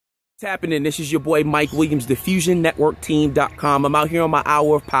Happening. This is your boy Mike Williams, diffusionnetworkteam.com. I'm out here on my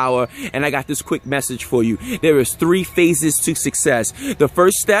hour of power, and I got this quick message for you. There is 3 phases to success. The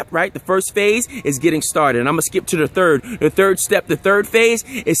first step, right? The first phase is getting started. And I'm gonna skip to the third. The third step, the third phase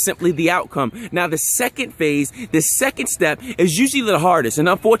is simply the outcome. Now, the second phase, the second step is usually the hardest. And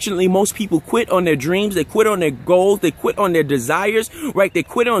unfortunately, most people quit on their dreams. They quit on their goals. They quit on their desires, right? They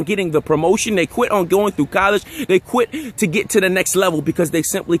quit on getting the promotion. They quit on going through college. They quit to get to the next level because they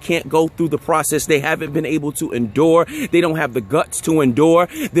simply can't go through the process. They haven't been able to endure. They don't have the guts to endure.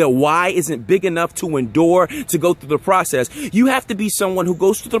 Their why isn't big enough to endure to go through the process. You have to be someone who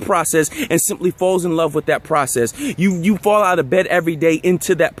goes through the process and simply falls in love with that process. You fall out of bed every day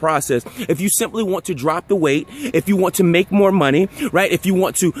into that process. If you simply want to drop the weight, if you want to make more money, right? If you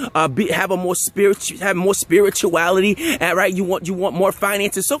want to have more spirituality, right? You want more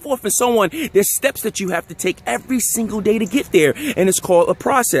finances, so forth and so on. There's steps that you have to take every single day to get there, and it's called a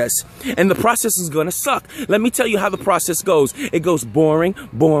process. And the process is gonna suck. Let me tell you how the process goes. It goes boring,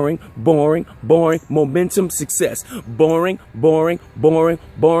 boring, boring, boring, momentum, success. Boring, boring, boring,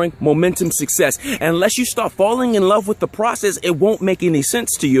 boring, momentum, success. And unless you start falling in love with the process, it won't make any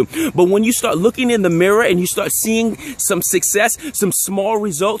sense to you. But when you start looking in the mirror and you start seeing some success, some small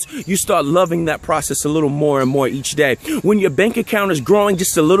results, you start loving that process a little more and more each day. When your bank account is growing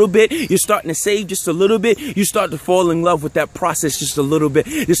just a little bit, you're starting to save just a little bit, you start to fall in love with that process just a little bit,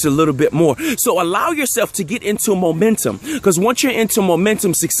 just a little bit more. So allow yourself to get into momentum, because once you're into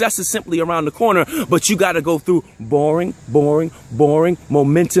momentum, success is simply around the corner, but you got to go through boring, boring, boring,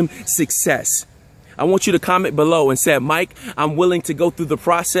 momentum, success. I want you to comment below and say, Mike, I'm willing to go through the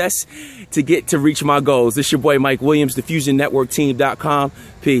process to reach my goals. This is your boy Mike Williams, diffusionnetworkteam.com.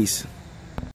 Peace.